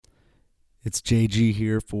It's JG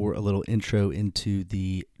here for a little intro into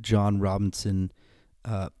the John Robinson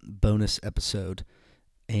bonus episode,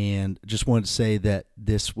 and just wanted to say that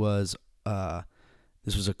this was a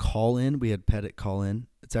call in. We had Pettit call in.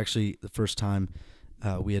 It's actually the first time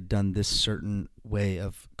we had done this certain way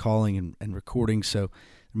of calling and recording, so there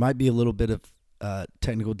might be a little bit of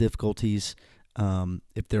technical difficulties.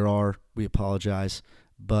 If there are, we apologize,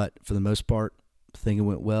 but for the most part, I think it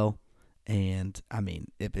went well. And I mean,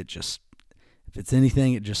 if it's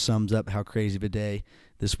anything, it just sums up how crazy of a day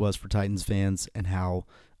this was for Titans fans and how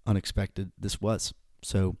unexpected this was.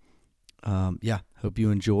 So, hope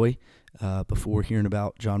you enjoy. Before hearing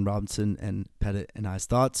about John Robinson and Pettit and I's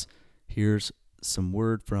thoughts, here's some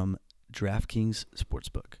word from DraftKings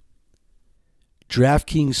Sportsbook.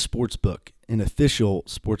 DraftKings Sportsbook, an official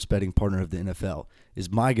sports betting partner of the NFL, is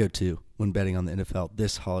my go-to when betting on the NFL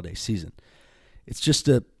this holiday season. It's just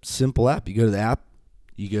a simple app. You go to the app,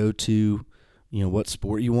 you go to what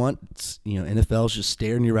sport you want. NFL's just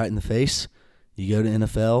staring you right in the face. You go to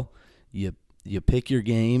NFL, you pick your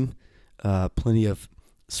game. Plenty of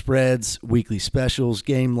spreads, weekly specials,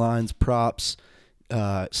 game lines, props,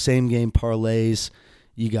 same game parlays.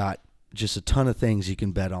 You got just a ton of things you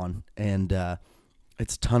can bet on, and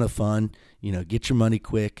it's a ton of fun. Get your money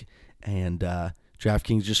quick, and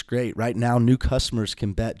DraftKings is just great. Right now, new customers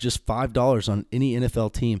can bet just $5 on any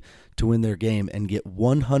NFL team to win their game and get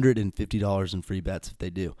 $150 in free bets if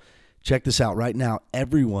they do. Check this out. Right now,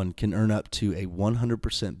 everyone can earn up to a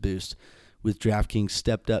 100% boost with DraftKings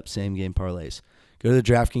stepped-up same-game parlays. Go to the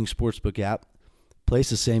DraftKings Sportsbook app,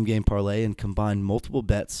 place a same-game parlay, and combine multiple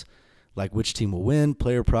bets like which team will win,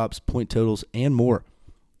 player props, point totals, and more.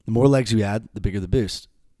 The more legs you add, the bigger the boost,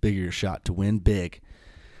 bigger your shot to win big.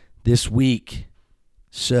 This week,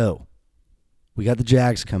 so we got the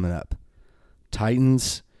Jags coming up.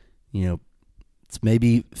 Titans, it's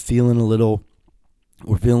maybe we're feeling a little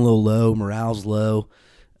low, morale's low.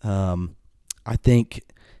 I think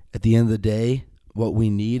at the end of the day, what we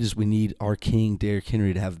need is our king, Derrick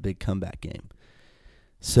Henry, to have a big comeback game.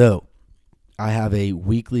 So I have a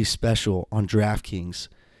weekly special on DraftKings,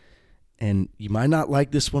 and you might not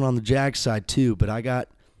like this one on the Jags side too, but I got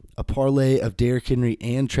a parlay of Derrick Henry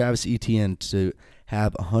and Travis Etienne to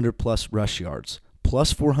have 100-plus rush yards,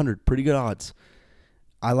 plus 400, pretty good odds.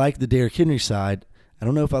 I like the Derrick Henry side. I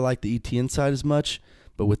don't know if I like the Etienne side as much,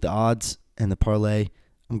 but with the odds and the parlay,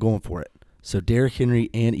 I'm going for it. So Derrick Henry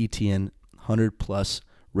and Etienne, 100-plus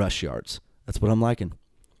rush yards. That's what I'm liking.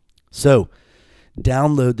 So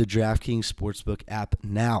download the DraftKings Sportsbook app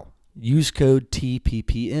now. Use code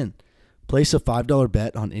TPPN. Place a $5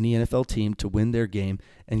 bet on any NFL team to win their game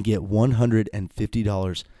and get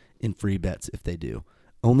 $150 in free bets if they do.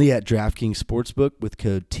 Only at DraftKings Sportsbook with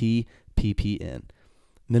code TPPN.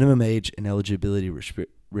 Minimum age and eligibility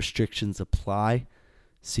restrictions apply.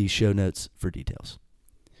 See show notes for details.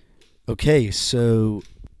 Okay, so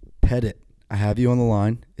Pettit, I have you on the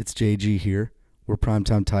line. It's JG here. We're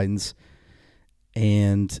Primetime Titans.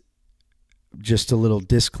 And just a little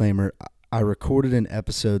disclaimer, I recorded an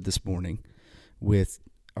episode this morning with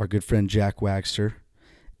our good friend Jack Wagster,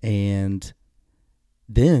 and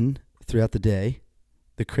then throughout the day,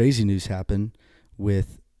 the crazy news happened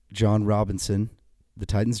with John Robinson, the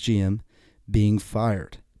Titans GM, being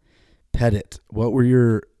fired. Pettit, what were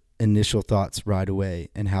your initial thoughts right away,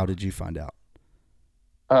 and how did you find out?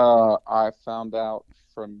 I found out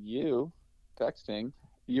from you texting,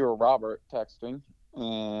 you or Robert texting,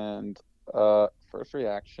 and first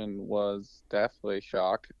reaction was definitely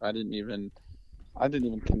shock. I didn't even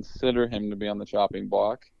consider him to be on the chopping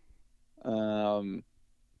block. Um,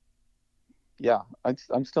 yeah,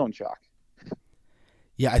 I'm still in shock.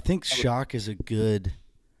 Yeah, I think I was- shock is a good,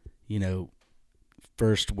 you know,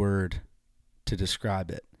 first word to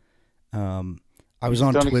describe it. Um, I You was just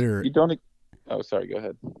on don't. Twitter. You don't. Oh, sorry. Go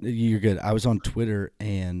ahead. You're good. I was on Twitter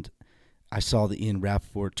and I saw the Ian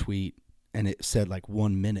Rappaport tweet, and it said like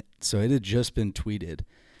 1 minute. So it had just been tweeted.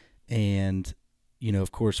 And,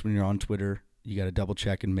 of course, when you're on Twitter, you got to double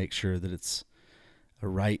check and make sure that it's a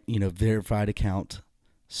right, verified account.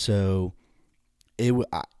 So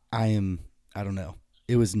I am, I don't know.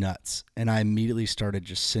 It was nuts. And I immediately started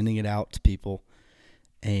just sending it out to people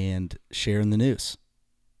and sharing the news.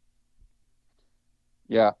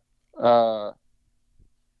 Yeah. Uh,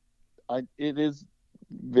 it is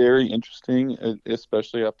very interesting,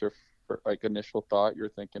 especially after like initial thought. You're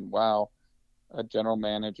thinking, wow, a general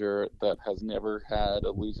manager that has never had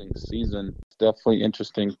a losing season. It's definitely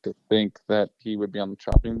interesting to think that he would be on the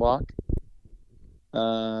chopping block.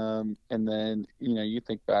 And then you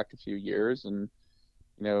think back a few years, and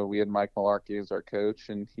we had Mike Mularkey as our coach,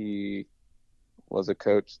 and he was a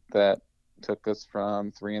coach that took us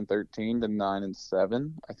from 3-13 to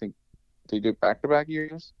 9-7. I think they did back-to-back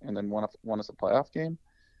years, and then won us a playoff game,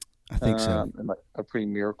 I think so. and like a pretty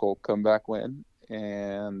miracle comeback win,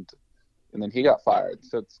 and then he got fired.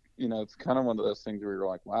 So it's kind of one of those things where you're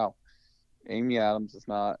like, wow, Amy Adams is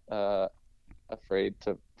not afraid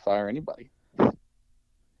to fire anybody.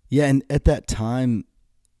 Yeah, and at that time,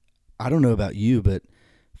 I don't know about you, but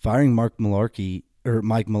firing Mike Mularkey,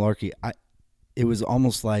 it was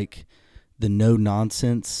almost like the no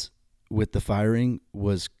nonsense with the firing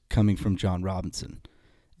was coming from John Robinson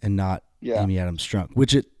and not Yeah, Amy Adams Strunk,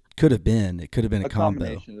 which it could have been. It could have been a a combo.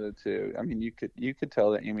 combination of the two. I mean, you could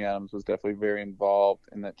tell that Amy Adams was definitely very involved,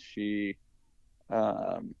 and that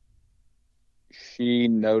um, she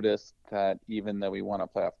noticed that even though we won a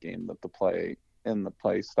playoff game, that the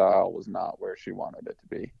play style was not where she wanted it to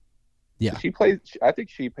be. So Yeah, she plays. I think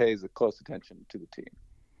she pays a close attention to the team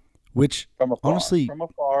which honestly, from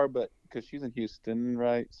afar, but because she's in Houston,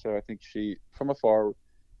 right? So I think she, from afar,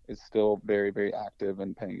 is still very, very active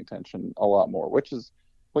and paying attention a lot more, which is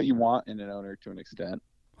what you want in an owner to an extent.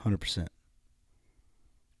 100%.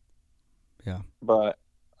 Yeah. But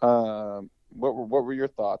what were your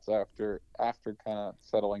thoughts after kind of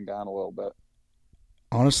settling down a little bit?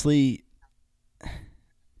 Honestly,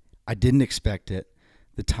 I didn't expect it.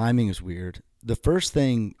 The timing is weird. The first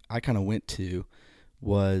thing I kind of went to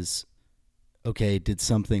was, okay, did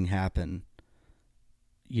something happen,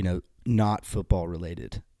 not football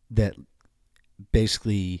related, that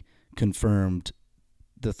basically confirmed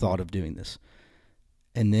the thought of doing this?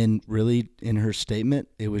 And then, really, in her statement,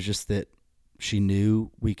 it was just that she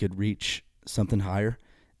knew we could reach something higher.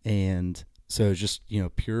 And so it was just,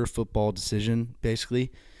 pure football decision,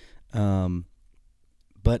 basically. Um,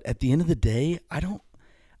 but at the end of the day, I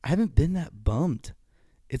haven't been that bummed.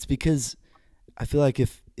 It's because I feel like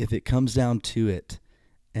if it comes down to it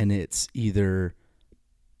and it's either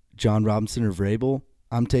John Robinson or Vrabel,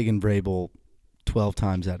 I'm taking Vrabel 12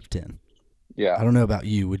 times out of 10. Yeah, I don't know about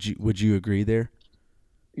you. Would you agree there?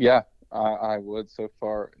 yeah, I would. So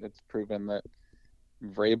far, it's proven that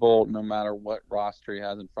Vrabel, no matter what roster he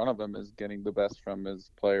has in front of him, is getting the best from his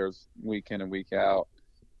players week in and week out.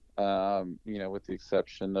 With the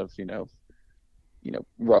exception of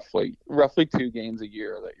roughly 2 games a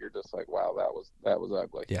year that you're just like, wow, that was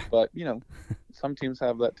ugly. Yeah. But some teams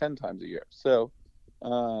have that 10 times a year. So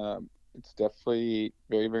it's definitely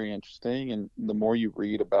very, very interesting. And the more you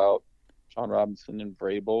read about John Robinson and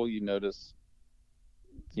Vrabel, you notice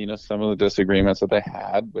some of the disagreements that they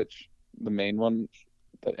had, which the main one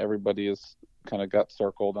that everybody has kind of got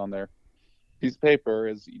circled on their piece of paper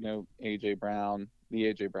is the AJ Brown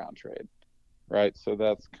trade, right? So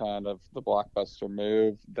that's kind of the blockbuster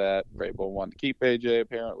move that Vrabel wanted to keep AJ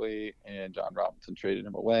apparently, and John Robinson traded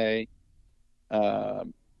him away.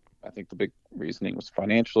 Um, I think the big reasoning was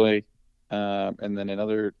financially, and then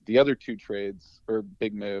the other two trades or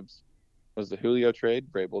big moves was the Julio trade.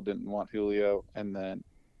 Vrabel didn't want Julio, and then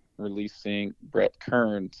releasing Brett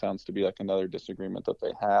Kern sounds to be like another disagreement that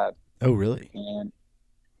they had. Oh, really? And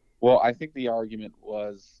well, I think the argument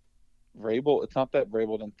was Vrabel. It's not that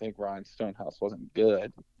Vrabel didn't think Ryan Stonehouse wasn't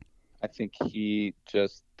good. I think he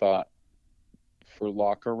just thought, for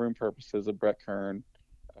locker room purposes of Brett Kern,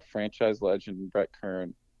 a franchise legend, Brett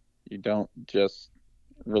Kern, you don't just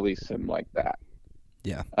release him like that.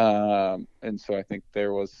 Yeah. And so I think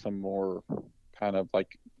there was some more kind of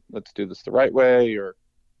like, let's do this the right way, or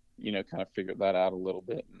kind of figure that out a little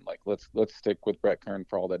bit, and like let's stick with Brett Kern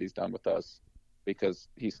for all that he's done with us, because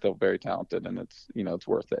he's still very talented, and it's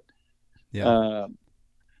worth it. Yeah.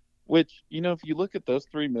 Which if you look at those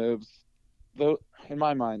three moves, though, in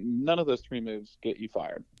my mind, none of those three moves get you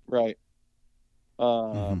fired, right?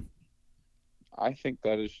 Mm-hmm. I think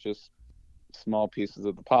that is just small pieces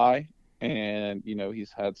of the pie, and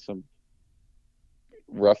he's had some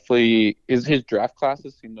roughly is his draft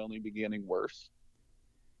classes seem to only be getting worse.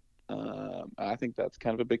 I think that's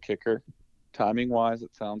kind of a big kicker. Timing wise,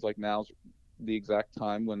 it sounds like now's the exact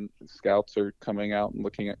time when scouts are coming out and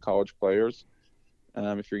looking at college players.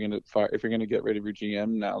 If you're going to get rid of your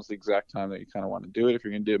GM, now's the exact time that you kind of want to do it. If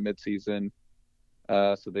you're going to do it midseason,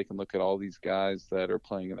 so they can look at all these guys that are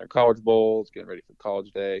playing in their college bowls, getting ready for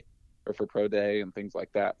college day or for pro day and things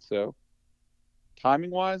like that. So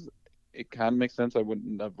timing wise, it kind of makes sense. I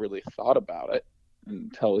wouldn't have really thought about it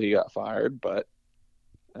until he got fired, but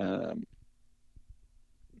um,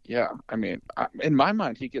 yeah, I mean, in my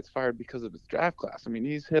mind, he gets fired because of his draft class. I mean,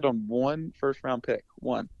 he's hit on one first round pick,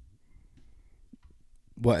 one.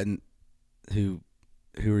 What and who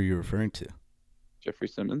are you referring to? Jeffrey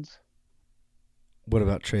Simmons. What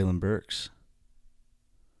about Traylon Burks?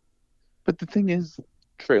 But the thing is,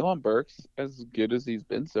 Traylon Burks, as good as he's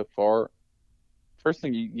been so far, first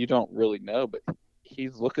thing you don't really know, but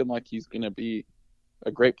he's looking like he's going to be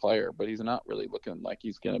a great player, but he's not really looking like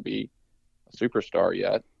he's going to be a superstar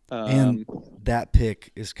yet. And that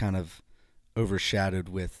pick is kind of overshadowed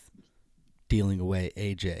with dealing away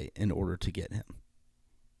AJ in order to get him.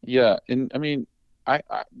 Yeah, and I mean, I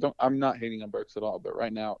don't. I'm not hating on Burks at all, but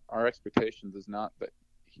right now our expectations is not that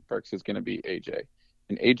Burks is going to be AJ,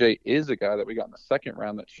 and AJ is a guy that we got in the second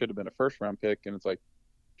round that should have been a first round pick, and it's like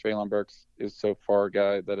Traylon Burks is so far a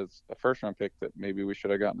guy that is a first round pick that maybe we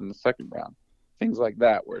should have gotten in the second round. Things like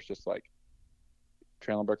that, where it's just like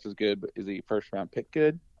Traylon Burks is good, but is he first round pick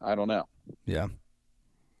good? I don't know. Yeah.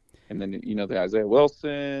 And then the Isaiah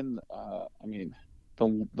Wilson. I mean,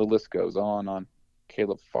 the list goes on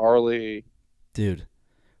Caleb Farley. Dude,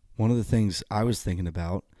 one of the things I was thinking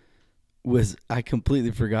about was I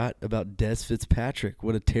completely forgot about Des Fitzpatrick.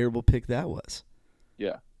 What a terrible pick that was.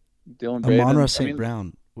 Yeah. Dylan Amon-Ra Braden. St.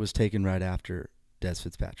 Brown was taken right after Des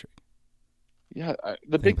Fitzpatrick. Yeah,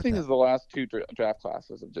 the big thing is the last two draft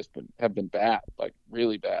classes have been bad, like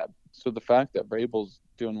really bad. So the fact that Vrabel's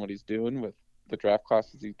doing what he's doing with the draft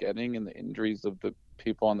classes he's getting and the injuries of the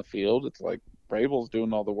people on the field, it's like Vrabel's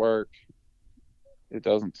doing all the work. It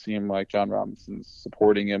doesn't seem like John Robinson's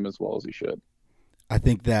supporting him as well as he should. I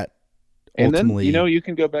think that ultimately, and then you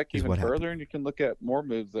can go back even further happened. And you can look at more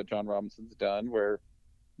moves that John Robinson's done where,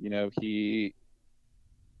 he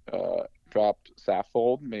dropped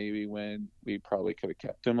Saffold maybe when we probably could have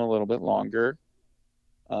kept him a little bit longer.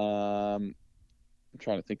 I'm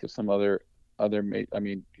trying to think of some other. I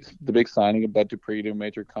mean, the big signing of Bud Dupree to a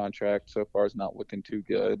major contract so far is not looking too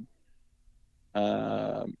good.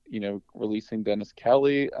 Releasing Dennis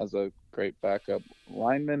Kelly as a great backup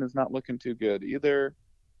lineman is not looking too good either.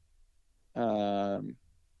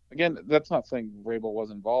 Again, that's not saying Vrabel was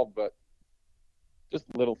involved, but just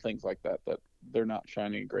little things like that they're not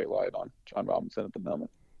shining a great light on John Robinson at the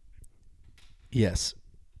moment. Yes.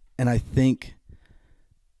 And I think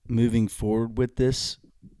moving forward with this,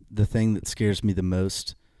 the thing that scares me the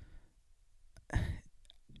most,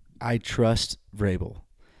 I trust Vrabel,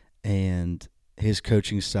 and his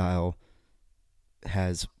coaching style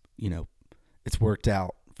has, it's worked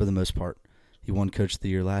out for the most part. He won Coach of the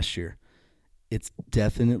Year last year. It's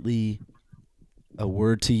definitely a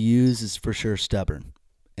word to use is for sure stubborn.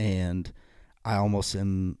 And I almost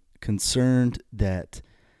am concerned that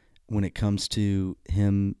when it comes to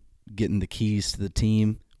him getting the keys to the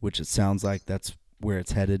team, which it sounds like that's where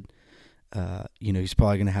it's headed, he's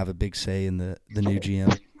probably going to have a big say in the new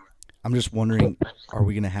GM. I'm just wondering, are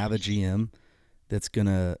we going to have a GM that's going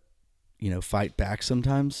to, fight back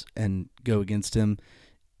sometimes and go against him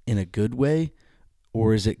in a good way?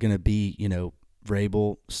 Or is it going to be,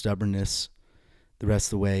 Vrabel, stubbornness the rest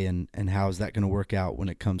of the way? And how is that going to work out when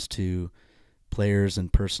it comes to players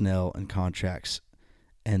and personnel and contracts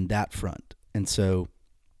and that front? And so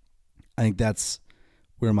I think that's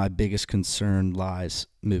where my biggest concern lies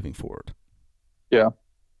moving forward. Yeah,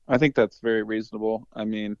 I think that's very reasonable. I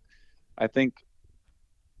mean, I think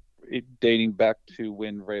dating back to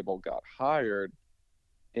when Vrabel got hired,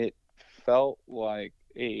 it felt like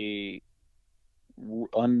a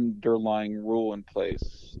underlying rule in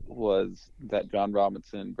place was that John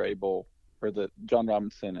Robinson, Vrabel, or the John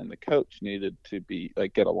Robinson and the coach needed to be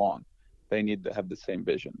get along. They needed to have the same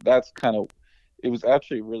vision. That's kind of, it was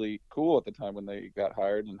actually really cool at the time when they got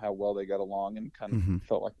hired and how well they got along and kind of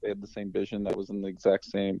felt like they had the same vision that was in the exact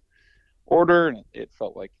same order, and it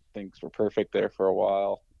felt like things were perfect there for a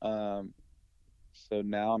while. So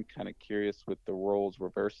now I'm kind of curious with the roles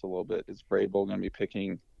reversed a little bit. Is Vrabel going to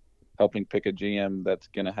be helping pick a GM that's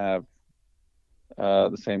going to have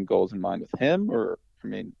the same goals in mind with him? Or, I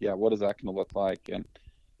mean, what is that going to look like? And,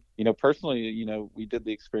 personally, we did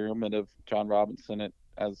the experiment of John Robinson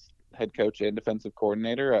as head coach and defensive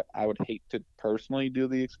coordinator. I would hate to personally do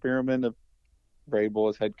the experiment of Vrabel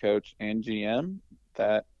as head coach and GM.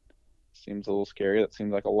 That seems a little scary. That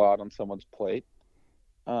seems like a lot on someone's plate.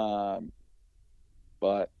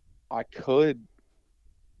 But I could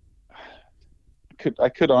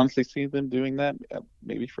honestly see them doing that,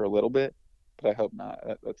 maybe for a little bit, but I hope not.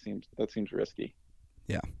 That seems risky.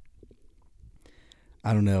 Yeah.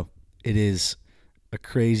 I don't know. It is a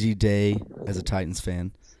crazy day as a Titans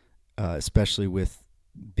fan, especially with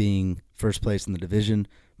being first place in the division,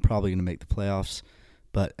 probably going to make the playoffs.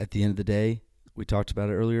 But at the end of the day, we talked about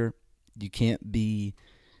it earlier, you can't be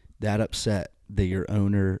that upset that your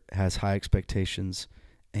owner has high expectations,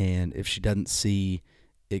 and if she doesn't see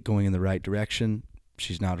it going in the right direction,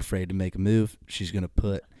 she's not afraid to make a move. She's going to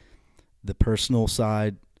put the personal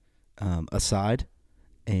side aside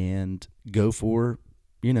and go for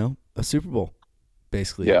a Super Bowl,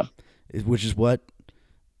 basically, Yeah. which is what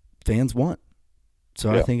fans want. So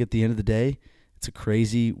I Yeah. think at the end of the day, it's a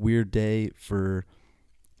crazy, weird day for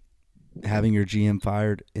having your GM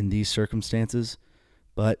fired in these circumstances,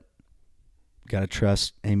 but got to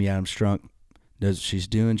trust Amy Adams Strunk knows what she's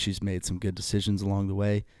doing. She's made some good decisions along the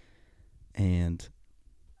way, and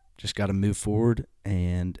just got to move forward.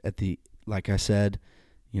 And like I said,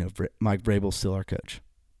 Mike Vrabel's still our coach,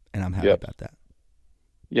 and I'm happy Yep. about that.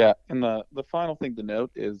 Yeah. And the final thing to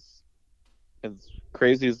note is, as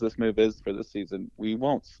crazy as this move is for this season, we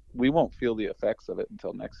won't feel the effects of it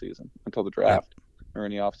until next season, until the Yep. draft or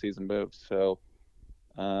any off-season moves. So,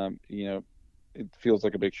 it feels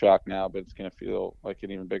like a big shock now, but it's going to feel like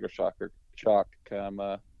an even bigger shock come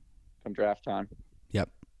draft time. Yep.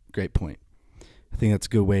 Great point. I think that's a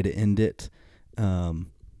good way to end it.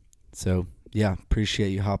 So yeah, appreciate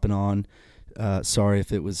you hopping on. Sorry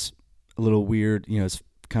if it was a little weird. It's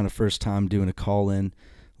kind of first time doing a call in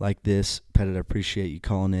like this. Pettit, I appreciate you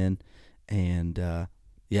calling in, and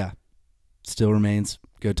yeah, still remains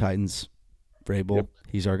go Titans. Vrabel, Yep.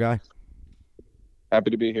 he's our guy.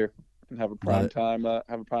 Happy to be here and have a Love prime it.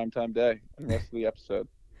 time day and the rest of the episode.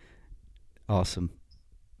 Awesome.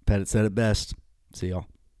 Pettit said it best. See y'all.